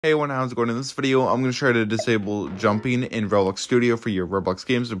Hey everyone, how's it going? In this video, I'm going to try to disable jumping in Roblox Studio for your Roblox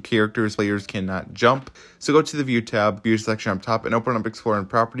games so players cannot jump. So go to the View tab, View section up top, and open up Explorer and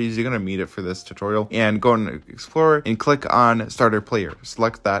Properties. You're going to need it for this tutorial. And go in Explorer and click on Starter Player.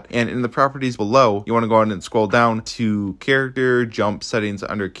 Select that. And in the Properties below, you want to go ahead and scroll down to Character Jump Settings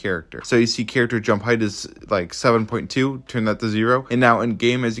under Character. So you see Character Jump Height is like 7.2. Turn that to 0. And now in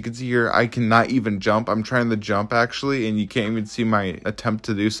game, as you can see here, I cannot even jump. I'm trying to jump actually, and you can't even see my attempt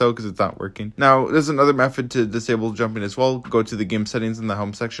to do so because it's not working. Now there's another method to disable jumping as well. Go to the game settings in the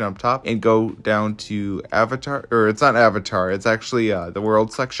home section up top and go down to avatar, or it's not avatar, it's actually the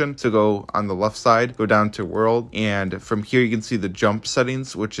world section. So go on the left side, go down to world, and from here you can see the jump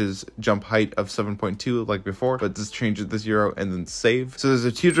settings, which is jump height of 7.2 like before, but just change it to 0 and then save. So there's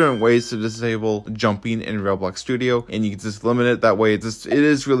a few different ways to disable jumping in Roblox Studio, and you can just limit it that way. It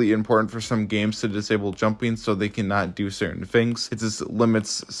is really important for some games to disable jumping so they cannot do certain things. It just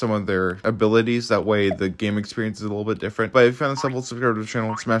limits some of their abilities. That way the game experience is a little bit different. But if you found this helpful, subscribe to the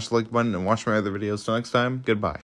channel, smash the like button, and watch my other videos. Till next time, goodbye.